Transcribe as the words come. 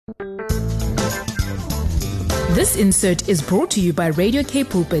This insert is brought to you by Radio K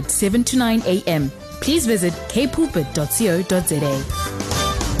Pulpit 7 to 9 a.m. Please visit kpulpit.co.za.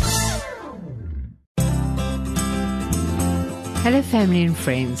 Hello family and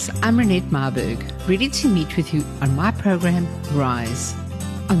friends, I'm Renette Marburg, ready to meet with you on my program, Rise.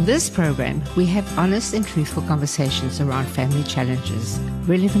 On this program, we have honest and truthful conversations around family challenges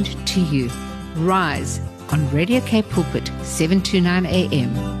relevant to you. Rise on Radio K Pulpit, 7 to 9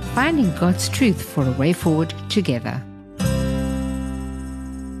 a.m. Finding God's truth for a way forward together.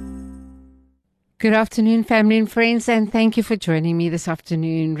 Good afternoon, family and friends, and thank you for joining me this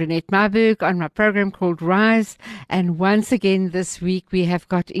afternoon. Renette Marburg on my program called Rise. And once again this week, we have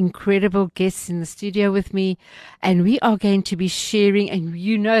got incredible guests in the studio with me, and we are going to be sharing, and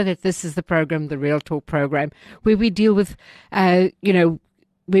you know that this is the program, the Real Talk program, where we deal with, where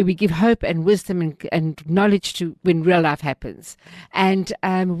we give hope and wisdom and knowledge to when real life happens. And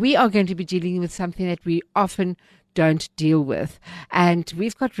we are going to be dealing with something that we often don't deal with. And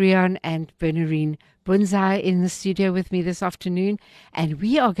we've got Rehan and Bernine Boonzaier in the studio with me this afternoon, and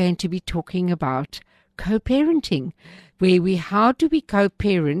we are going to be talking about co-parenting, how do we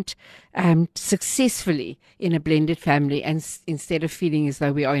co-parent successfully in a blended family, and instead of feeling as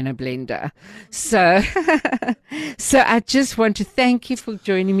though we are in a blender. So I just want to thank you for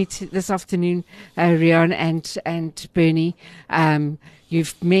joining me this afternoon, Rehan and Bernie.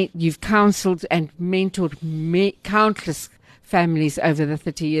 You've counseled and mentored countless families over the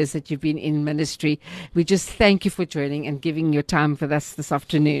 30 years that you've been in ministry. We just thank you for joining and giving your time with us this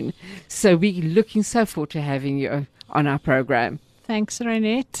afternoon. So we're looking so forward to having you on our program. Thanks,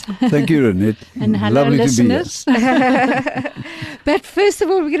 Renette. Thank you, Renette. And hello, lovely listeners. To be here. But first of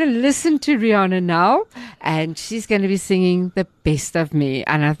all, we're going to listen to Rihanna now, and she's going to be singing The Best of Me.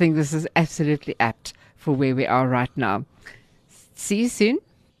 And I think this is absolutely apt for where we are right now. See you soon.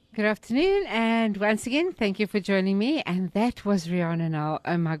 Good afternoon, and once again, thank you for joining me. And that was Rehan now.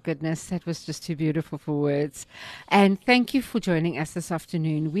 Oh my goodness, that was just too beautiful for words. And thank you for joining us this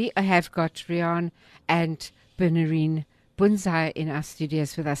afternoon. We have got Rehan and Bernine Boonzaier in our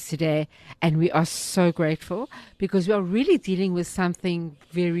studios with us today, and we are so grateful because we are really dealing with something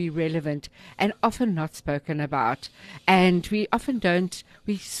very relevant and often not spoken about. And we often don't,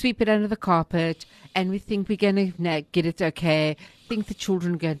 we sweep it under the carpet and we think we're going to get it okay, think the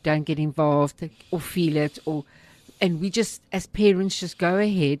children don't get involved or feel it, and we just, as parents, just go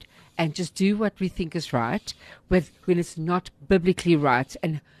ahead and just do what we think is right when it's not biblically right,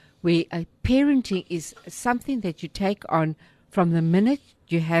 and where parenting is something that you take on from the minute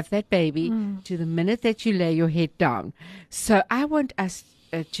you have that baby to the minute that you lay your head down. So I want us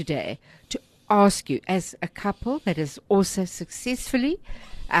today to ask you, as a couple that has also successfully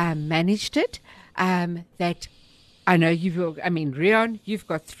managed it, that I know Rehan, you've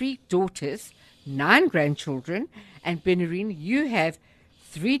got 3 daughters, 9 grandchildren, and Bernine, you have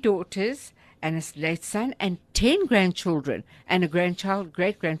 3 daughters and a late son and 10 grandchildren and a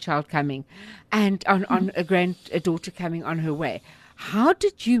great-grandchild coming, and on a daughter coming on her way. How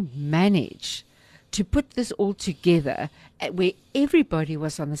did you manage to put this all together where everybody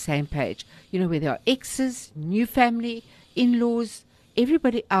was on the same page? Where there are exes, new family, in-laws,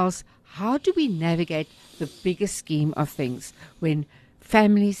 everybody else. How do we navigate the bigger scheme of things when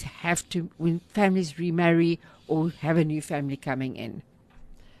families remarry or have a new family coming in?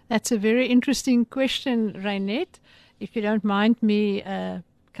 That's a very interesting question, Renette. If you don't mind me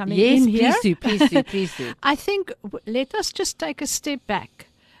coming in here. Yes, please do. I think let us just take a step back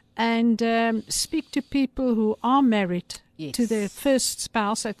and speak to people who are married to their first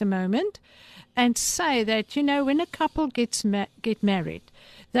spouse at the moment, and say that, when a couple get married,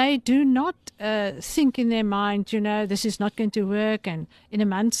 they do not think in their mind, this is not going to work, and in a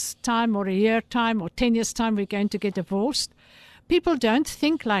month's time or a year time or 10 years' time we're going to get divorced. People don't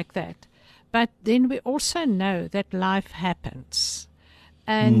think like that. But then we also know that life happens.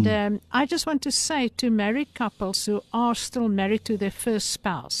 And I just want to say to married couples who are still married to their first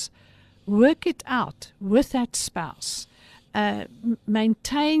spouse, work it out with that spouse.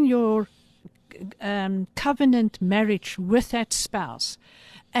 Maintain your covenant marriage with that spouse.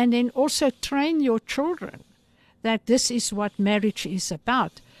 And then also train your children that this is what marriage is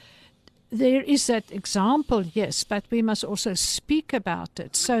about. There is that example, yes, but we must also speak about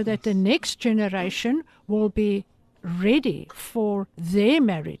it so that the next generation will be ready for their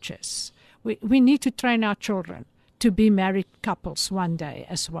marriages. We need to train our children to be married couples one day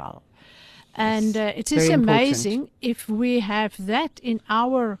as well. And it is amazing if we have that in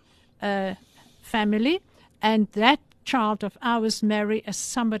our family, and that child of ours marry as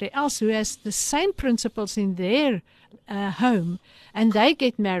somebody else who has the same principles in their home, and they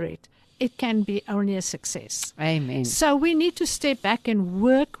get married, it can be only a success. Amen. So we need to step back and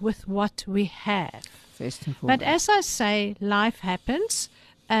work with what we have. First and foremost. But as I say, life happens,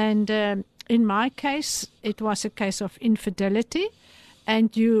 and in my case, it was a case of infidelity,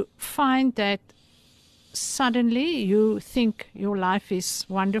 and you find that suddenly you think your life is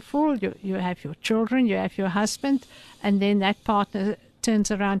wonderful, you have your children, you have your husband, and then that partner turns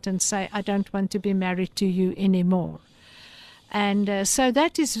around and say, I don't want to be married to you anymore. And so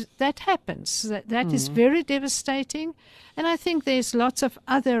that happens. That is very devastating. And I think there's lots of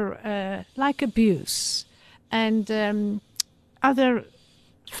other, like abuse and other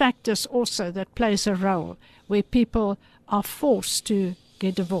factors also that plays a role where people are forced to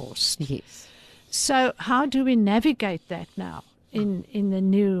get divorced. Yes. So how do we navigate that now in the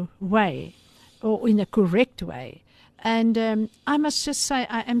new way or in a correct way? And I must just say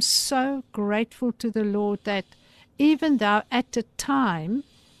I am so grateful to the Lord that even though at the time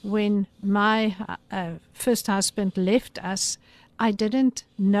when my first husband left us, I didn't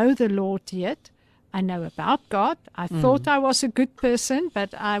know the Lord yet. I know about God. I thought I was a good person,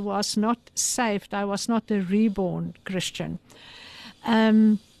 but I was not saved. I was not a reborn Christian.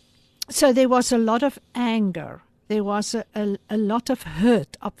 So there was a lot of anger. There was a lot of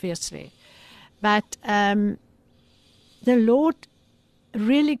hurt, obviously. But the Lord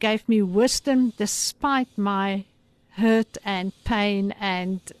really gave me wisdom despite my hurt and pain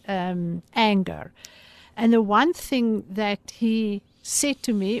and anger. And the one thing that He said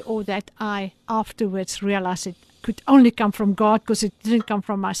to me, or that I afterwards realized it could only come from God because it didn't come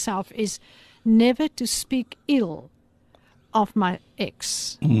from myself, is never to speak ill of my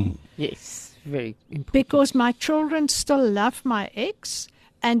ex. Yes, very important. Because my children still love my ex,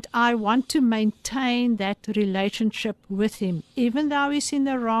 and I want to maintain that relationship with him. Even though he's in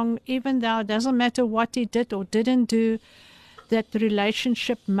the wrong, even though it doesn't matter what he did or didn't do, that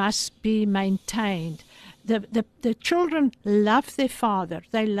relationship must be maintained. The children love their father.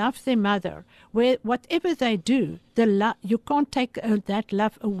 They love their mother. Whatever they do, you can't take that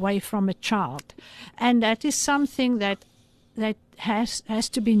love away from a child. And that is something that has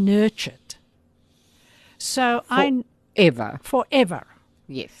to be nurtured. So forever.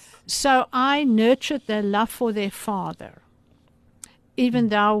 Yes. So I nurtured their love for their father, even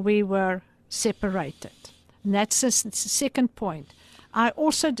though we were separated. And that's the second point. I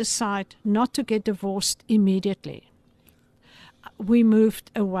also decided not to get divorced immediately. We moved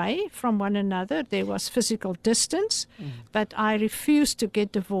away from one another. There was physical distance, but I refused to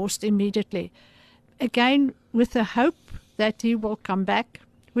get divorced immediately. Again, with the hope that he will come back,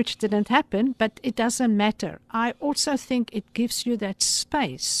 which didn't happen, but it doesn't matter. I also think it gives you that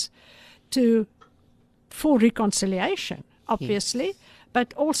space for reconciliation, obviously, yes,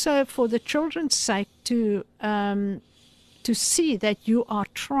 but also for the children's sake to see that you are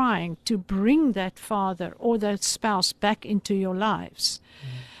trying to bring that father or that spouse back into your lives.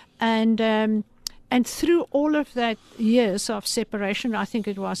 And through all of that years of separation, I think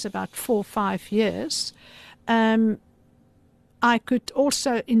it was about 4 or 5 years, I could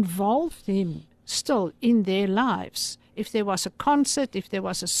also involve them still in their lives. If there was a concert, if there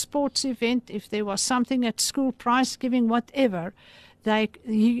was a sports event, if there was something at school, prize giving, whatever,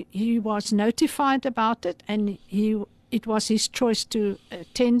 he was notified about it, and it was his choice to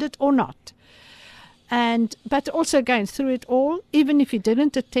attend it or not. But also again, through it all, even if he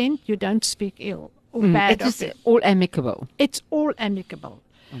didn't attend, you don't speak ill or bad of it. It's all amicable. It's all amicable.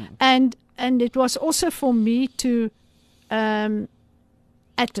 And it was also for me to in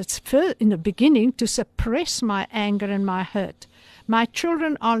the beginning, to suppress my anger and my hurt. My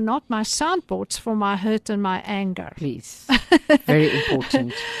children are not my soundboards for my hurt and my anger. Please. Very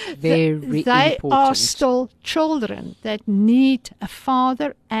important. Very important. They are still children that need a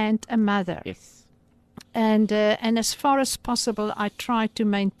father and a mother. Yes. And as far as possible, I try to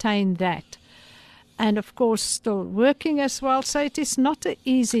maintain that. And of course, still working as well. So it is not an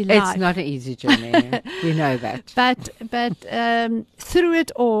easy life. It's not an easy journey. We know that. But through it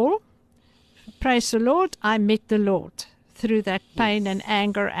all, praise the Lord, I met the Lord through that pain and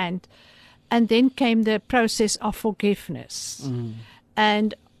anger, and then came the process of forgiveness.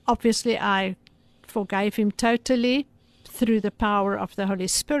 And obviously, I forgave him totally through the power of the Holy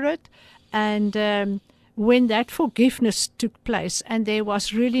Spirit. And when that forgiveness took place and there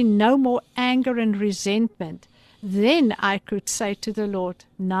was really no more anger and resentment, then I could say to the Lord,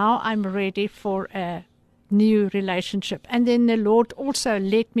 now I'm ready for a new relationship. And then the Lord also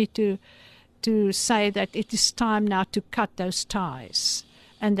led me to say that it is time now to cut those ties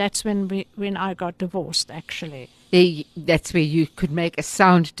And that's when I got divorced, actually. That's where you could make a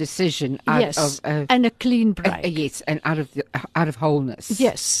sound decision out of and a clean break. Yes, and out of wholeness.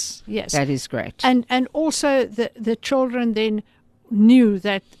 Yes. That is great. And also the children then knew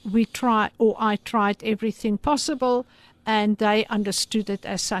that I tried everything possible, and they understood it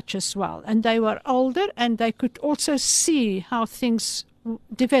as such as well. And they were older, and they could also see how things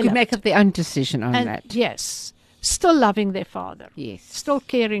developed. Could make up their own decision on that. Yes. Still loving their father. Yes. Still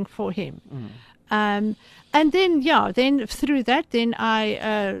caring for him. And then through that, then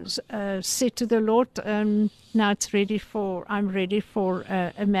I said to the Lord, now I'm ready for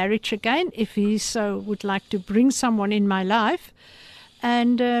a marriage again, if He so would like to bring someone in my life.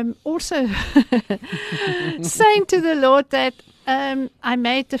 And also saying to the Lord that I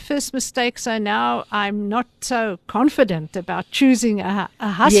made the first mistake, so now I'm not so confident about choosing a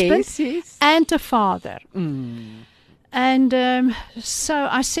husband and a father. And so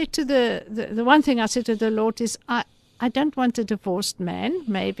I said to the one thing I said to the Lord is, I don't want a divorced man.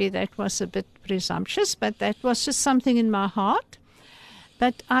 Maybe that was a bit presumptuous, but that was just something in my heart.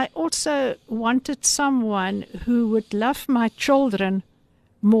 But I also wanted someone who would love my children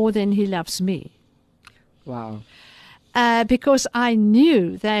more than he loves me. Wow. Because I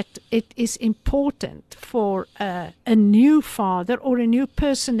knew that it is important for a new father or a new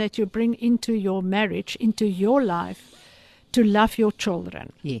person that you bring into your marriage, into your life, to love your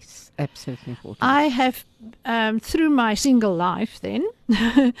children. Yes, absolutely important. I have, through my single life then,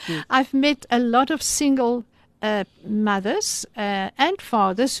 I've met a lot of single mothers and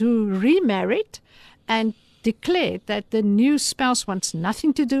fathers who remarried and declared that the new spouse wants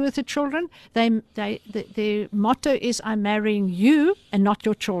nothing to do with the children. Their motto is, I'm marrying you and not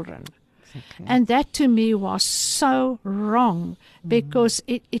your children. Exactly. And that to me was so wrong, because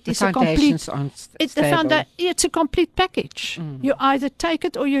it is a complete. It's a complete package. You either take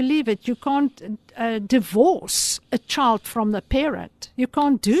it or you leave it. You can't divorce a child from the parent. You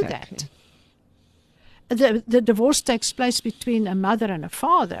can't do that. The divorce takes place between a mother and a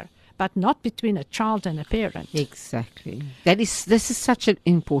father, but not between a child and a parent. Exactly. This is such an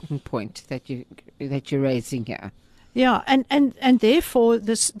important point that you're raising here. Yeah, and therefore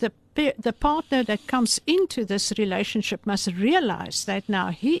the partner that comes into this relationship must realize that now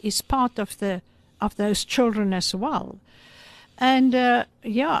he is part of those children as well. And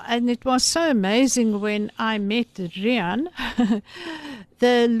and it was so amazing when I met Rehan.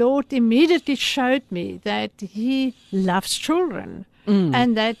 The Lord immediately showed me that He loves children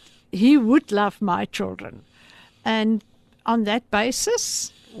and that He would love my children. And on that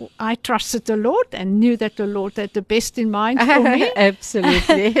basis, I trusted the Lord and knew that the Lord had the best in mind for me.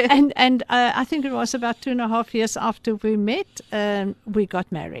 Absolutely. and I think it was about 2.5 years after we met, we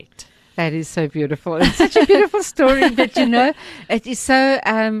got married. That is so beautiful. It's such a beautiful story, but it is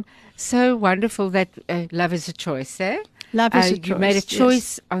so wonderful that love is a choice, eh? Love is a choice. You made a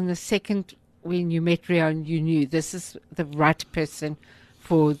choice on the second when you met Rehan. You knew this is the right person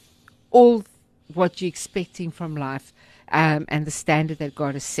for all what you're expecting from life, and the standard that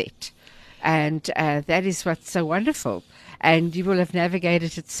God has set. And that is what's so wonderful. And you will have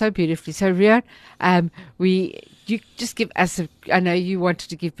navigated it so beautifully. So, Rehan, you just give us I know you wanted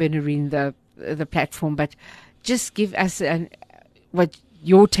to give Bernine the platform, but just give us what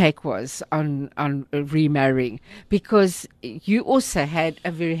your take was on remarrying, because you also had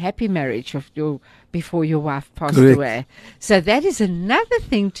a very happy marriage before your wife passed away. So that is another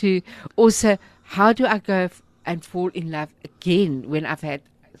thing to also, how do I go and fall in love again when I've had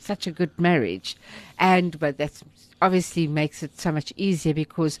such a good marriage? But that's obviously makes it so much easier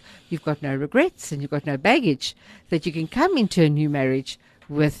because you've got no regrets and you've got no baggage, that you can come into a new marriage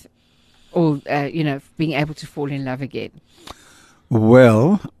with all, being able to fall in love again.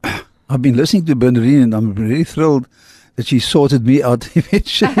 Well, I've been listening to Bernine and I'm really thrilled that she sorted me out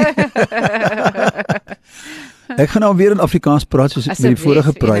eventually. Ek gaan nou weer in Afrikaans praat soos met die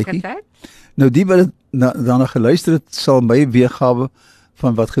vorige praatjie. Nou die wat daarna geluister het, sal my weergawe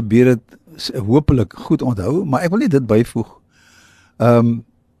van wat gebeur het hopelik goed onthou, maar ek wil net dit byvoeg.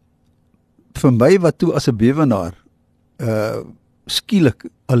 Vir my wat toe as 'n bewenaar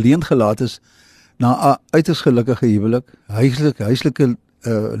skielik alleen gelaat is na 'n uiters gelukkige huwelik, huislike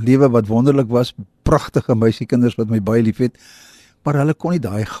lewe wat wonderlik was, pragtige meisiekinders wat my baie liefhet, maar hulle kon nie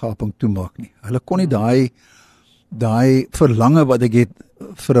daai gaping toemaak nie. Hulle kon nie daai verlange wat ek het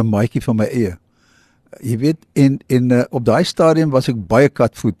vir 'n maatjie van my eie. Jy weet, en op daai stadium was ek baie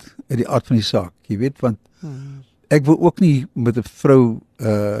katvoet uit die aard van die saak. Jy weet, want ek wil ook nie met 'n vrou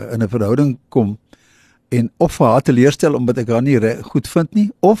in 'n verhouding kom en of vir haar teleurstel omdat ek haar nie goed vind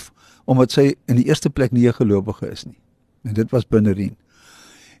nie, of omdat sy in die eerste plek nie 'n gelowige is nie. En dit was Bernine.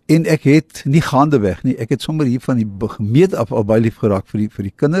 En ek het nie gaande weg nie. Ek het sommer hier van die gemeente af al baie lief geraak vir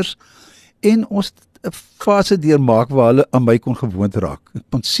die kinders. En ons 'n fase deurmaak waar hulle aan my kon gewoond raak. Ek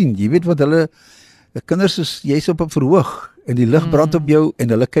kon sien, jy weet wat hulle kinders is, jy's op 'n verhoog en die lig brand op jou en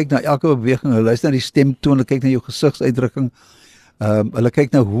hulle kyk na elke beweging, hulle luister na die stemtoon, hulle kyk na jou gesigsuitdrukking. Hulle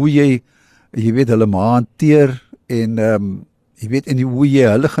kyk na hoe jy weet hulle ma hanteer en jy weet en hoe jy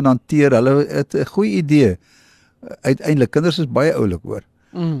hulle gaan hanteer. Hulle het 'n goeie idee. Uiteindelik kinders is baie oulik hoor.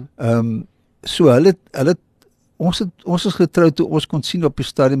 So ons is getroud toe ons kon sien op die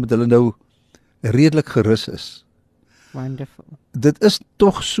stadium dat hulle nou redelik gerus is. Wonderful. Dit is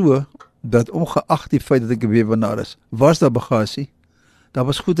tog so dat ongeag die feit dat ek 'n weewenaar is, was daar bagasie. Daar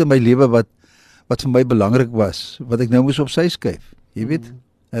was goed in my lewe wat vir my belangrik was, wat ek nou moes op sy skuif. Jy weet,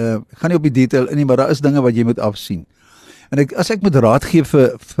 ek gaan nie op die detail in nie, maar daar is dinge wat jy moet afsien. En as ek moet raad gee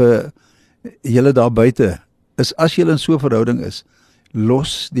vir julle daar buite, is as julle in so 'n verhouding is,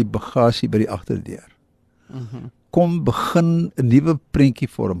 los die bagasie by die agterdeur. Kom begin 'n nuwe prentjie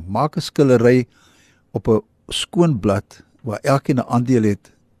vorm. Maak 'n skillery op 'n skoon blad waar elkeen 'n aandeel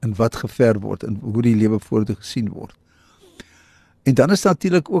het in wat geverf word en hoe die lewe vorentoe gesien word. En dan is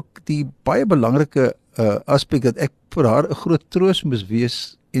natuurlik ook die baie belangrike aspek dat ek vir haar 'n groot troos moes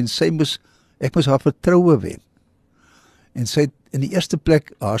wees en ek moes haar vertroue wen. En sy het in die eerste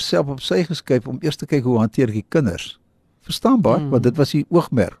plek haarself op sy geskuif om eers te kyk hoe hanteer ek die kinders. Verstaanbaar, want dit was die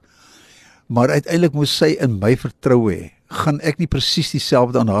oogmerk. Maar uiteindelik moes sy in my vertroue hê. Gaan ek nie presies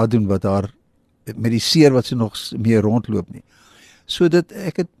dieselfde aan haar doen wat haar met die seer wat sy nog mee rondloop nie. So dat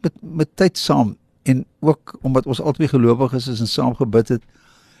ek het met tyd saam en ook omdat ons albei gelowiges is en saam gebid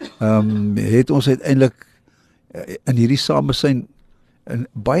het ons uiteindelik in hierdie samesyn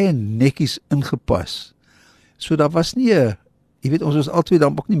baie netjies ingepas. So daar was nie jy weet ons was albei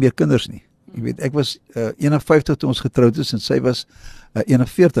dan ook nie meer kinders nie. Jy weet ek was 51 toe ons getroud is en sy was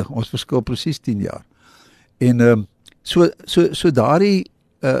 41. Ons verskil presies 10 jaar. En so daardie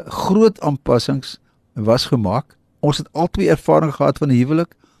groot aanpassings was gemaak. Ons het albei ervaring gehad van 'n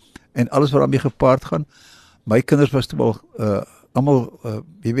huwelik en alles wat daarmee gepaard gaan. My kinders was toe al almal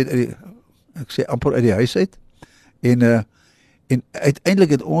jy weet ek sê amper uit die huis uit. En uiteindelik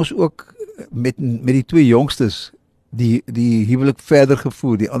het ons ook met die twee jongstes die huwelik verder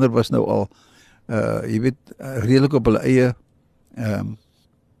gevoer. Die ander was nou al jy weet redelik op hulle eie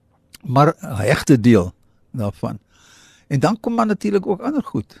maar 'n hegte deel daarvan. En dan kom maar natuurlik ook ander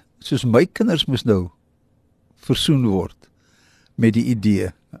goed. Soos my kinders moes nou versoen word met die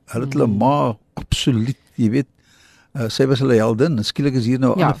idee. Hulle het hulle ma absoluut, jy weet, sy was hulle heldin en skielik is hier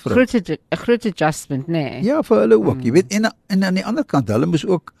nou 'n ander vrou. Ja, 'n groot adjustment, nee. Ja, vir hulle ook, jy weet. En aan die ander kant, hulle moes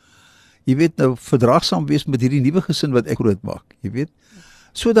ook jy weet nou verdraagsaam wees met hierdie nuwe gesin wat ek groot maak, jy weet.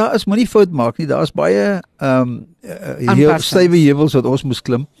 So daar is moenie fout maak nie. Daar is baie heel stywe heuwels wat ons moes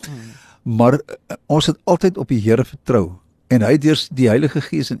klim. Maar ons het altyd op die Here vertrou en hy het deur die Heilige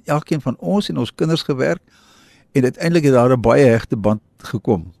Gees in elkeen van ons en ons kinders gewerk en uiteindelik het daar 'n baie hegte band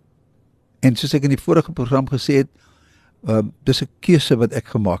gekom. En soos ek in die vorige program gesê het, dis 'n keuse wat ek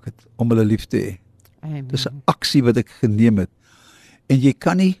gemaak het om hulle lief te hê. Dis 'n aksie wat ek geneem het. En jy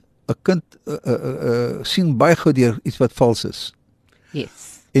kan nie 'n kind sien baie gou deur iets wat vals is.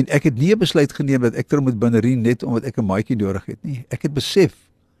 Yes. En ek het nie 'n besluit geneem dat ek trou met Bernine net omdat ek 'n maatjie nodig het nie. Ek het besef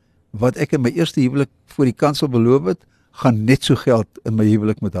wat ek in my eerste huwelik voor die kansel beloof het, gaan net so geld in my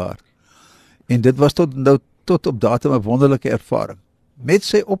huwelik met haar. En dit was tot op datum 'n wonderlike ervaring. Met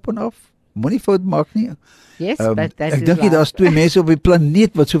sy op en af, moenie fout maak nie. Yes, but that ek dink nie daar's twee mense op die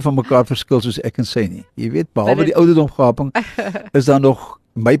planeet wat so van mekaar verskil soos ek en sy nie. Jy weet, behalwe die ouderdomsgaping is daar nog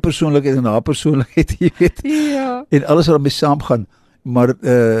my persoonlikheid en haar persoonlikheid, jy weet. Ja. En alles wat daarmee saamgaan. Maar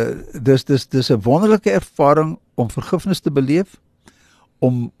dis 'n wonderlike ervaring om vergifnis te beleef,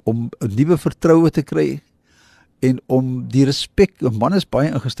 om 'n nuwe vertroue te kry en om die respek, 'n man is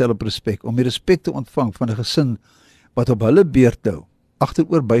baie ingestel op respek, om die respek te ontvang van 'n gesin wat op hulle beurt nou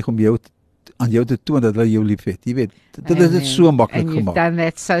agteroor buig om aan jou te toon dat hulle jou liefhet. Jy weet, dit is dit so maklik gemaak. And you've done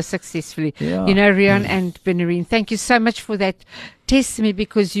that so successfully. Yeah. You know, Rehan and Bernine, thank you so much for that testimony,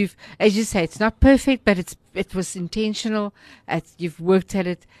 because as you say, it's not perfect, but it was intentional. You've worked at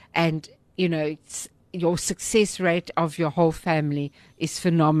it, and you know, your success rate of your whole family is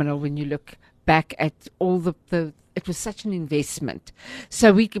phenomenal when you look back at all the it was such an investment.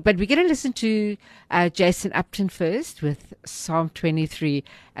 So we're going to listen to Jason Upton first with Psalm 23,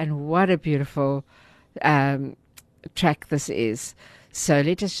 and what a beautiful track this is. So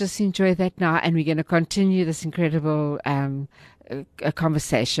let us just enjoy that now, and we're going to continue this incredible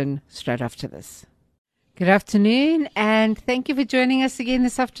conversation straight after this. Good afternoon, and thank you for joining us again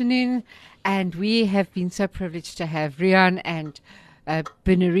this afternoon. And we have been so privileged to have Rehan and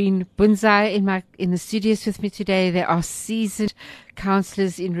Bernine Boonzaier in the studios with me today. They are seasoned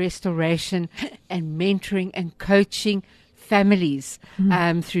counselors in restoration and mentoring and coaching families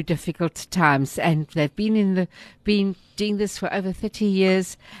through difficult times, and they've been doing this for over 30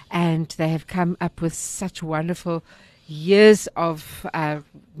 years, and they have come up with such wonderful years of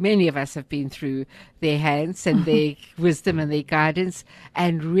many of us have been through their hands and their wisdom and their guidance,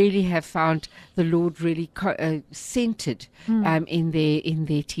 and really have found the Lord really centered in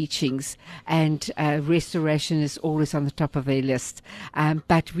their teachings, and restoration is always on the top of their list.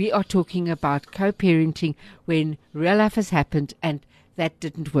 But we are talking about co-parenting when real life has happened and that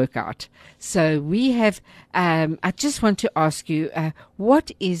didn't work out. So we have, I just want to ask you, what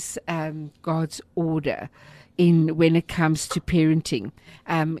is God's order when it comes to parenting?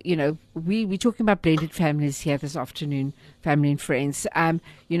 We're talking about blended families here this afternoon, family and friends.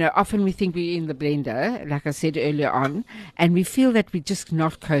 Often we think we're in the blender, like I said earlier on, and we feel that we're just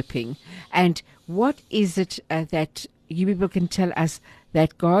not coping. And what is it that you people can tell us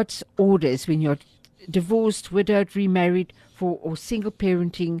that God's orders when you're divorced, widowed, remarried, or single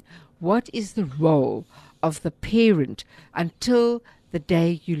parenting? What is the role of the parent until the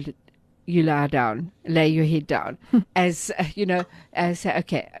day you lay your head down, say,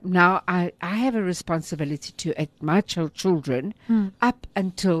 okay, now I have a responsibility to my children up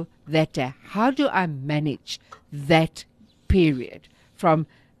until that day. How do I manage that period from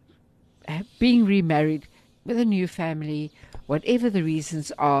being remarried with a new family, whatever the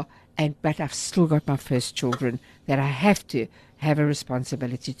reasons are, but I've still got my first children that I have to have a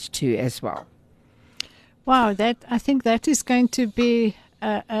responsibility to as well? Wow, I think that is going to be...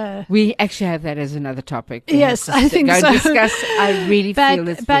 we actually have that as another topic. Yes, I think so. Discuss. I really feel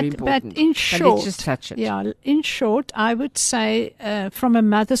it's very important. But in short, let's just touch it. Yeah, in short, I would say, from a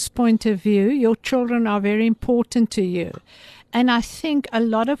mother's point of view, your children are very important to you. And I think a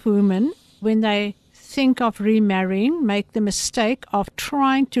lot of women, when they think of remarrying, make the mistake of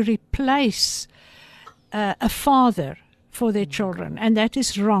trying to replace a father for their children. And that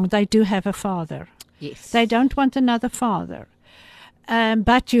is wrong. They do have a father. Yes. They don't want another father.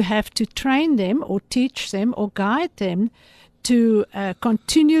 But you have to train them or teach them or guide them to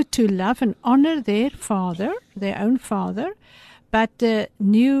continue to love and honor their own father. But the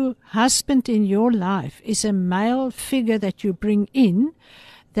new husband in your life is a male figure that you bring in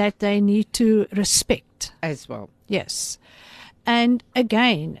that they need to respect. As well. Yes. And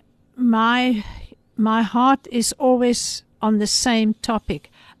again, my heart is always on the same topic.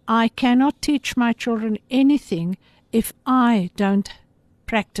 I cannot teach my children anything if I don't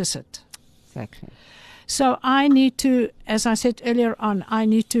practice it. Exactly. So I need to, as I said earlier on, I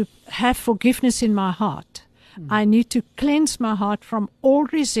need to have forgiveness in my heart. I need to cleanse my heart from all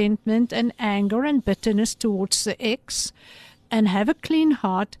resentment and anger and bitterness towards the ex, and have a clean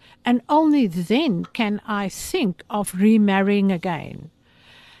heart, and only then can I think of remarrying again.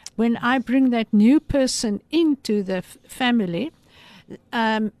 When I bring that new person into the family,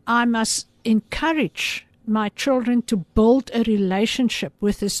 I must encourage my children to build a relationship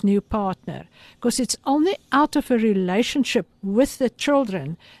with this new partner, because it's only out of a relationship with the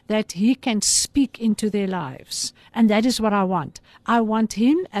children that he can speak into their lives. And that is what I want. I want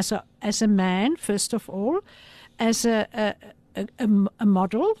him as a man, first of all, as a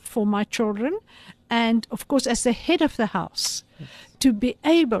model for my children, and of course as the head of the house, to be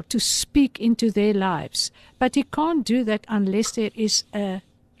able to speak into their lives. But he can't do that unless there is a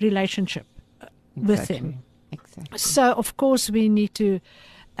relationship with them. Exactly. So of course we need to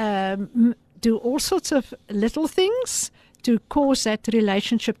do all sorts of little things to cause that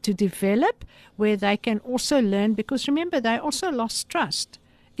relationship to develop, where they can also learn, because remember, they also lost trust.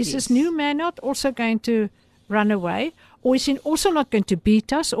 Is this new man not also going to run away, or is he also not going to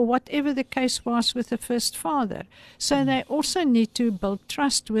beat us, or whatever the case was with the first father? So they also need to build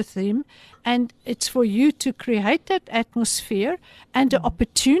trust with him, and it's for you to create that atmosphere and the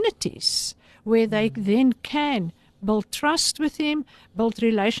opportunities where they then can build trust with him, build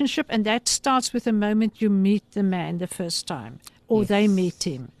relationship, and that starts with the moment you meet the man the first time, or they meet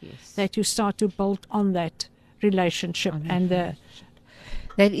him, that you start to build on that relationship.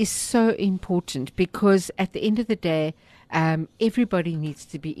 That is so important, because at the end of the day, everybody needs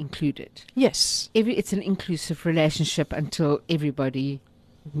to be included. Yes. It's an inclusive relationship until everybody,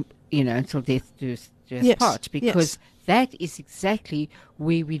 until death do us part, because that is exactly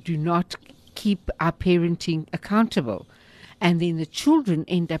where we do not keep our parenting accountable. And then the children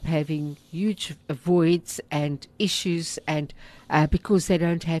end up having huge voids and issues, and because they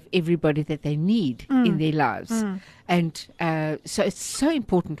don't have everybody that they need in their lives. And so it's so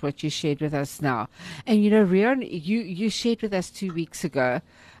important what you shared with us now. And, Rehan, you shared with us 2 weeks ago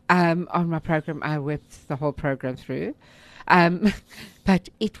on my program. I wept the whole program through. But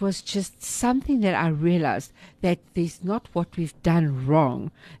it was just something that I realized that there's not what we've done wrong.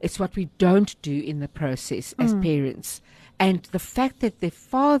 It's what we don't do in the process as parents. And the fact that the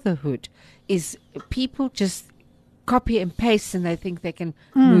fatherhood is people just copy and paste and they think they can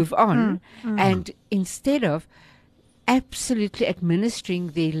move on. And instead of absolutely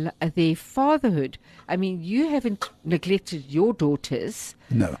administering their fatherhood, I mean, you haven't neglected your daughters.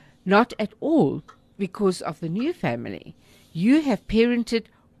 No. Not at all, because of the new family. You have parented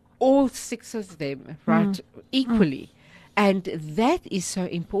all 6 of them, right, equally. And that is so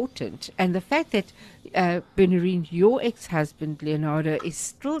important. And the fact that Bernine, your ex-husband, Leonardo, is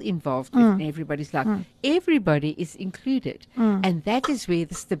still involved in everybody's life. Everybody is included. And that is where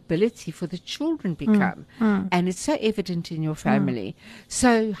the stability for the children become. And it's so evident in your family.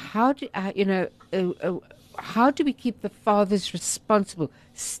 So how do, how do we keep the fathers responsible?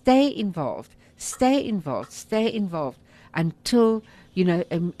 Stay involved until,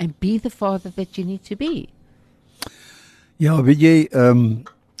 and be the father that you need to be. Ja, weet jy,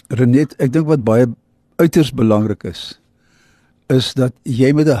 Renet, ek dink wat baie uiters belangrik is dat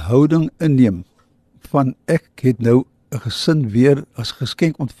jy met 'n houding inneem van ek het nou 'n gesin weer as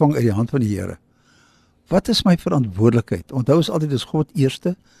geskenk ontvang uit die hand van die Here. Wat is my verantwoordelikheid? Onthou is altyd dis God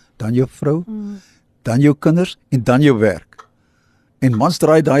eerste, dan jou vrou, dan jou kinders en dan jou werk. En mans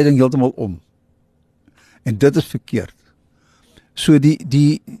draai daai ding heeltemal om. En dit is verkeerd. So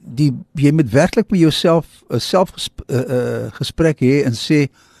jy moet werklik met jouself 'n gesprek hê en sê,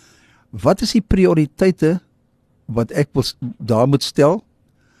 wat is die prioriteite wat ek daar moet stel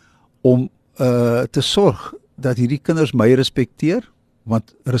om te sorg dat hierdie kinders my respekteer,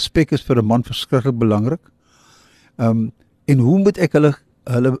 want respek is vir 'n man verskriklik belangrik. En hoe moet ek hulle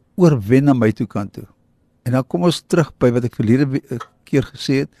oorwen na my toe kant toe? En dan kom ons terug by wat ek verlede keer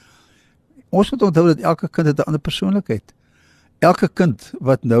gesê het. Ons moet onthou dat elke kind het 'n ander persoonlikheid. Elke kind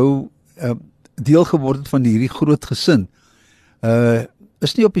wat nou deel geword het van hierdie groot gesin,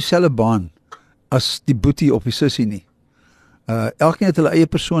 is nie op dieselfde baan as die boetie of die sussie nie. Elkeen het hulle eie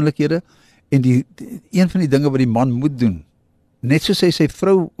persoonlikhede, en een van die dinge wat die man moet doen, net soos hy sy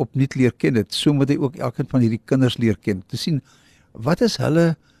vrou opnuut leer ken het, so moet hy ook elkeen van hierdie kinders leer ken, te sien, wat is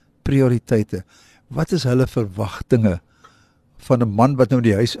hulle prioriteite, wat is hulle verwagtinge van 'n man wat nou in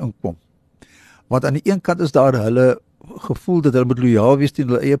die huis inkom. Want aan die een kant is daar hulle gevoel dat hulle moet loyaal wees teen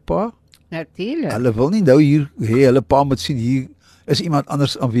hulle eie pa. Natuurlijk. Hulle wil nie nou hier hê hulle pa moet sien hier is iemand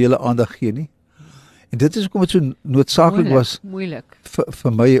anders aan wie hulle aandag gee nie. En dit is hoekom dit so noodsaaklik was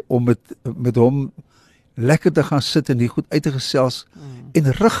vir my om met hom lekker te gaan sit en hier goed uit te gesels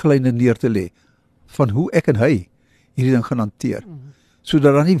en riglyne neer te lê van hoe ek en hy hierdie ding gaan hanteer.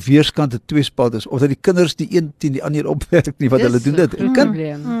 Sodat daar nie weerskante tweespalt is of dat die kinders die een teen die ander opwerk nie, wat hulle doen dit.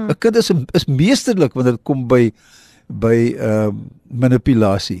 'n kind is meesterlik wanneer dit kom by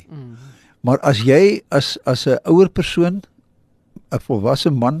manipulasie. Maar as jy as 'n ouer persoon, 'n volwasse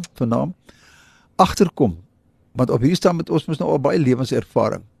man vernaam, agterkom, want op hier staan met ons mos nou al baie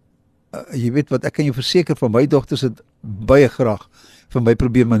lewenservaring. Jy weet wat, ek kan jou verseker van my dogters het baie graag vir my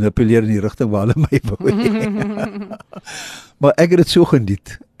probeer manipuleer in die rigting waar hulle my wou hê. Maar ek het dit so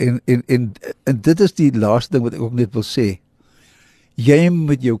geniet. En dit is die laaste ding wat ek ook net wil sê. Jy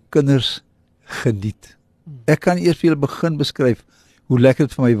moet jou kinders geniet. Ek kan eers vir julle begin beskryf hoe lekker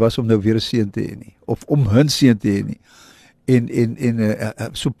dit vir my was om nou weer 'n seun te hê nie, of om hun seun te hê nie. En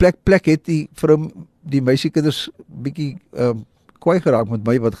so plek het die vrou, die meisiekinders bietjie kwaai geraak met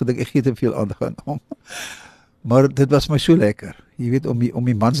my, wat gedink ek gee te veel aandag aan hom. Maar dit was my so lekker, jy weet, om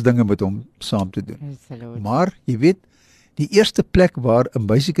die mans dinge met hom saam te doen. Maar jy weet, die eerste plek waar 'n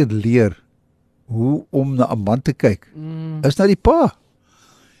meisiekind leer hoe om na 'n man te kyk, is na die pa.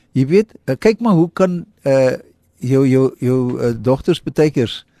 Jy weet, kyk maar hoe kan jou dogters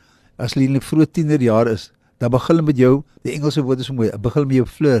partykeers, as hulle in 'n vroeë tienerjaar is, dan begin hulle met jou, die Engelse woord is so mooi, begin met jou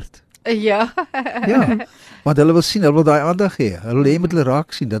flirt. Ja. Ja, want hulle wil sien, hulle wil daai aandag hê. Hulle wil hê met hulle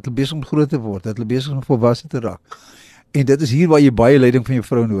raak sien, dat hulle besig om groot te word, dat hulle besig om volwasse te raak. En dit is hier waar jy baie leiding van jou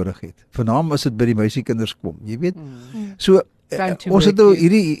vrou nodig het. Vernaam as dit by die meisiekinders kom, jy weet. So, ons het nou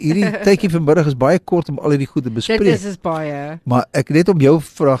hierdie tydjie vanmiddag is baie kort om al hierdie goed te bespreek. Dit is baie. Maar ek net om jou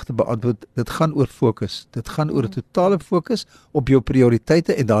vraag te beantwoord, dit gaan oor fokus. Dit gaan oor 'n totale fokus op jou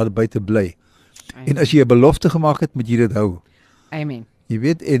prioriteite en daarby te bly. Amen. En as jy 'n belofte gemaak het, moet jy dit hou. Amen. Jy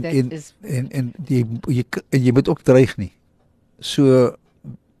weet, en jy moet ook dreig nie. So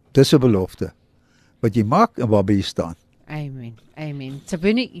dis 'n belofte wat jy maak en waarby jy staan. Amen. Amen. So,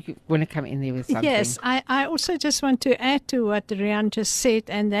 Bernie, you want to come in there with something? Yes, I also just want to add to what Rehan just said,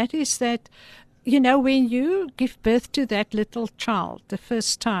 and that is that, you know, when you give birth to that little child the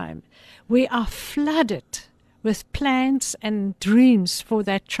first time, we are flooded with plans and dreams for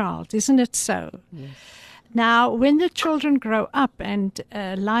that child, isn't it so? Yes. Now, when the children grow up and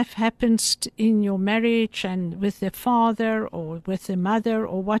life happens in your marriage and with the father or with the mother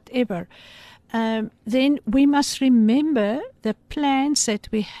or whatever, then we must remember the plans that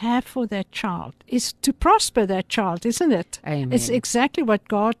we have for that child is to prosper that child, isn't it? Amen. It's exactly what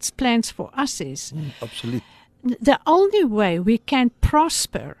God's plans for us is. Absoluut. The only way we can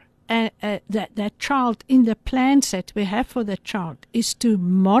prosper that child in the plans that we have for the child is to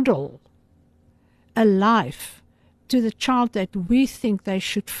model a life to the child that we think they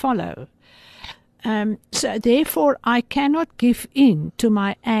should follow. So therefore, I cannot give in to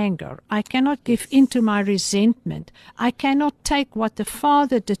my anger. I cannot give in to my resentment. I cannot take what the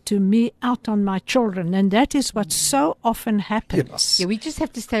father did to me out on my children. And that is what so often happens. Yeah, we just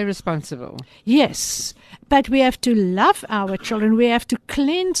have to stay responsible. Yes, but we have to love our children. We have to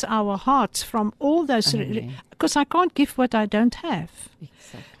cleanse our hearts from all those, because I can't give what I don't have.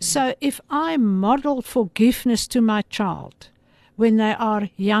 Exactly. So if I model forgiveness to my child when they are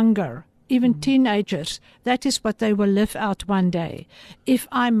younger, even teenagers, that is what they will live out one day. If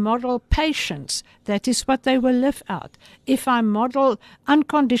I model patience, that is what they will live out. If I model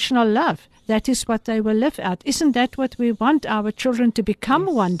unconditional love, that is what they will live out. Isn't that what we want our children to become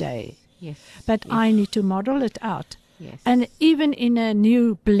one day? Yes. But yes. I need to model it out. Yes. And even in a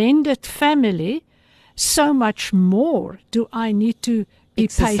new blended family, so much more do I need to be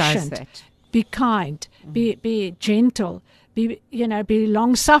Exercise patient, that. be kind, be gentle, be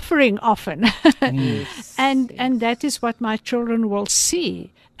long-suffering often. Yes. And that is what my children will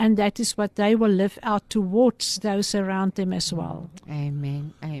see, and that is what they will live out towards those around them as well.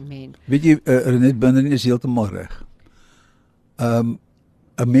 Amen. Amen. Weet jy, Rehan Bernine is heeltemal reg. 'n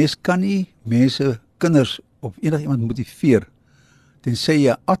Mens kan nie mense, kinders of enigiemand motiveer tensy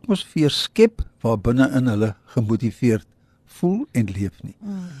jy 'n atmosfeer skep waar binne in hulle gemotiveerd voel en leef nie.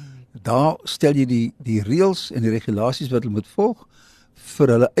 Daar stel jy die reëls en die regulasies wat hulle moet volg vir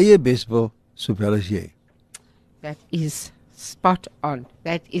hulle eie beswil sowel as jy. That is spot on.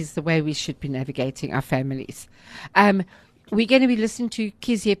 That is the way we should be navigating our families. We're going to be listening to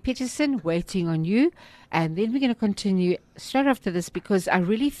Kezia Peterson, Waiting on You, and then we're going to continue straight after this because I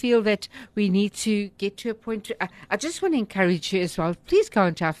really feel that we need to get to a point. I just want to encourage you as well. Please go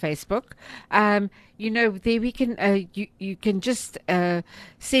onto our Facebook. There we can you can just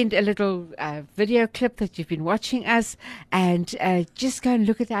send a little video clip that you've been watching us, and just go and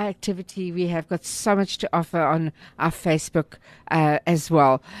look at our activity. We have got so much to offer on our Facebook as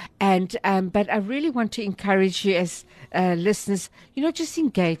well. And but I really want to encourage you as listeners, just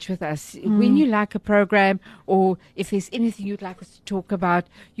engage with us. When you like a program or if there's anything you'd like us to talk about,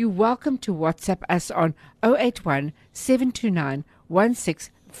 you're welcome to WhatsApp us on 081 729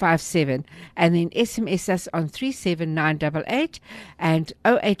 1657 and then SMS us on 37988 and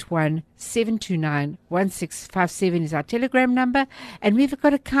 081 729 1657 is our telegram number, and we've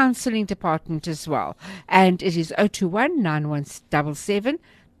got a counselling department as well, and it is 021 9177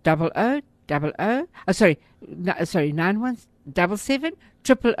 0000 9177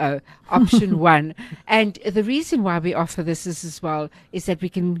 000 option 1. And the reason why we offer this is as well is that we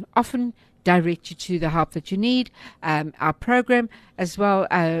can often direct you to the help that you need. Our program as well,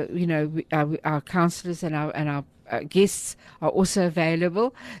 our counsellors and our guests are also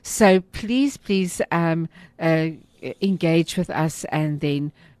available. So please engage with us and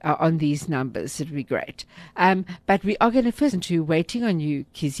then on these numbers. It would be great. But we are going to first to Waiting on You,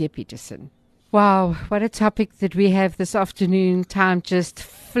 Kezia Peterson. Wow, what a topic that we have this afternoon. Time just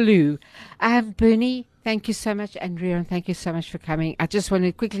flew. Bernie, thank you so much. And Rehan, thank you so much for coming. I just want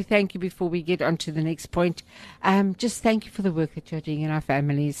to quickly thank you before we get on to the next point. Just thank you for the work that you're doing in our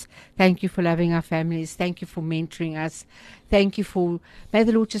families. Thank you for loving our families. Thank you for mentoring us. Thank you may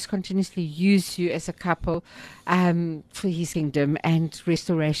the Lord just continuously use you as a couple for His kingdom and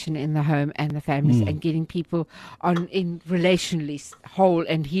restoration in the home and the families and getting people in relationally whole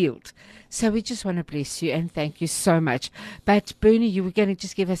and healed. So we just want to bless you and thank you so much. But Bernie, you were going to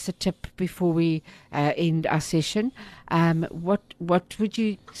just give us a tip before we end our session. What would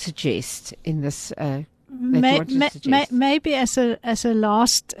you suggest in this? Maybe as a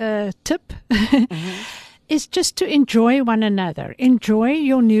last tip. Is just to enjoy one another, enjoy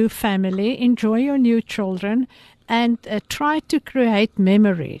your new family, enjoy your new children, and try to create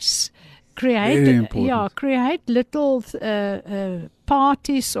memories. Very important. create little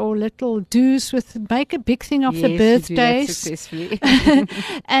parties or little do's make a big thing of the birthdays, you do that successfully.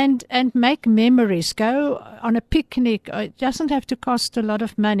 and make memories. Go on a picnic. It doesn't have to cost a lot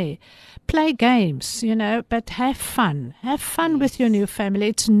of money. Play games, but have fun. Have fun with your new family.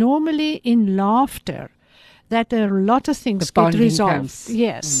 It's normally in laughter that a lot of things get resolved. Comes.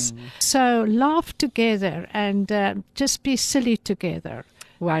 Yes. So laugh together and just be silly together.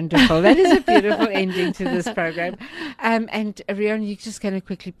 Wonderful. That is a beautiful ending to this program. And Rehan, you're just going to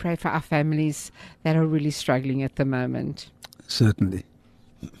quickly pray for our families that are really struggling at the moment. Certainly.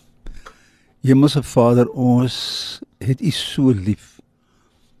 Hemelse Vader, ons het U so lief.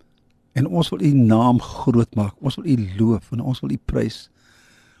 En ons wil U naam groot maak. Ons wil U loof en ons wil U prys.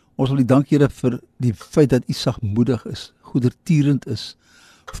 Ons wil U dank, Here, vir die feit dat U sagmoedig is, goedertierend is,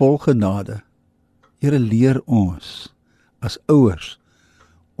 vol genade. Here, leer ons as ouers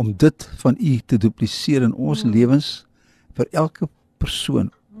om dit van U te dupliseer in ons lewens vir elke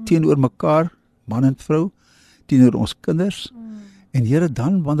persoon, teenoor mekaar, man en vrou, teenoor ons kinders. En Here,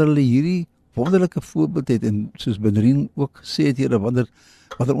 dan wanneer hulle hierdie wonderlike voorbeeld het, en soos Bernine ook gesê het, Here, wanneer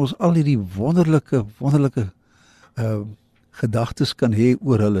ons al hierdie wonderlike gedagtes kan hê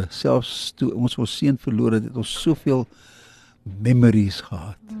oor hulle, selfs toe ons seun verloor het, het ons soveel memories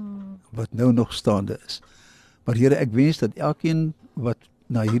gehad, wat nou nog staande is. Maar Here, ek wens dat elkeen wat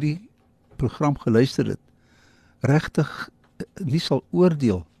na hierdie program geluister het, regtig nie sal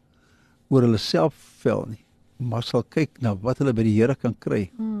oordeel oor hulle self vel nie, maar sal kyk na wat hulle by die Here kan kry,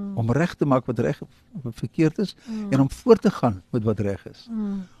 om reg te maak wat reg of verkeerd is, en om voort te gaan met wat reg is.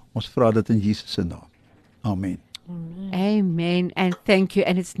 Ons vra dit in Jesus se naam. Amen. Amen. And thank you.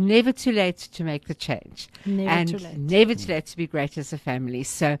 And it's never too late to make the change. Never too late to be great as a family.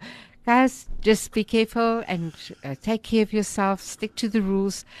 So, guys, just be careful and take care of yourself. Stick to the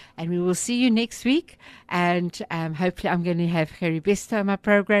rules. And we will see you next week. And hopefully I'm going to have Gerrie Bester on my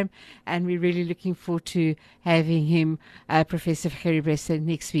program. And we're really looking forward to having him, Professor Gerrie Bester,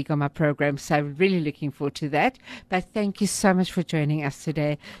 next week on my program. So I'm really looking forward to that. But thank you so much for joining us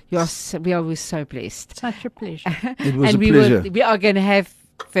today. We are so blessed. Such a pleasure. It was a pleasure. We are going to have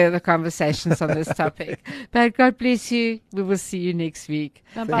further conversations on this topic. But God bless you. We will see you next week.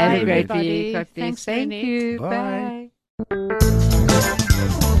 Bye-bye, Have a great everybody. week. God bless. Thanks, Thank Renee. you. Bye.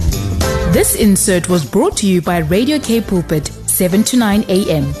 This insert was brought to you by Radio K Pulpit, 7 to 9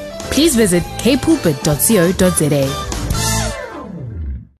 a.m. Please visit kpulpit.co.za.